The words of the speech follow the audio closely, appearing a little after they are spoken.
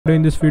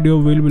In this video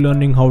we'll be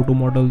learning how to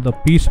model the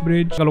Peace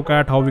Bridge. Take a look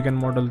at how we can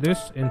model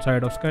this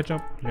inside of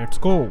SketchUp. Let's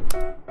go.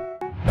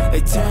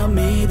 They tell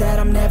me that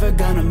I'm never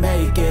gonna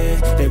make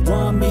it. They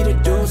want me to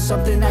do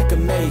something that could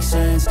make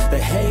sense.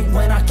 They hate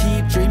when I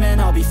keep dreaming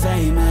I'll be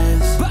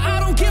famous, but I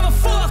don't give a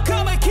fuck,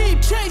 I'ma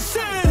keep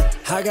chasing.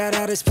 I got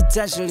all this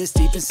potential that's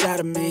deep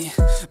inside of me,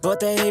 but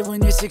they hate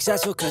when you're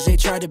successful cause they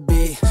try to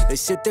be. They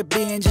sit there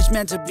being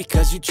judgmental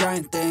because you're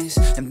trying things,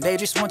 and they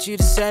just want you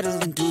to settle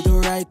and do the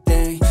right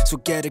thing. So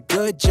get a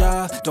good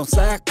job, don't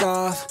slack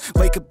off.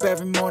 Wake up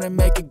every morning,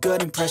 make a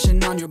good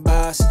impression on your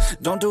boss.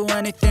 Don't do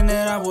anything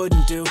that I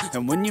wouldn't do,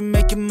 and when you're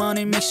making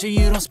money, make sure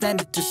you don't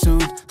spend it too soon.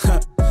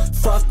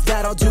 Fuck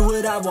that, I'll do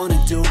what I wanna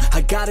do.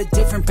 I got a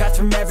different path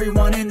from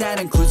everyone, and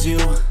that includes you.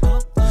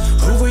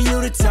 Who are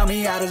you to tell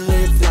me how to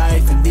live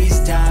life? In these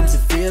times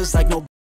it feels like no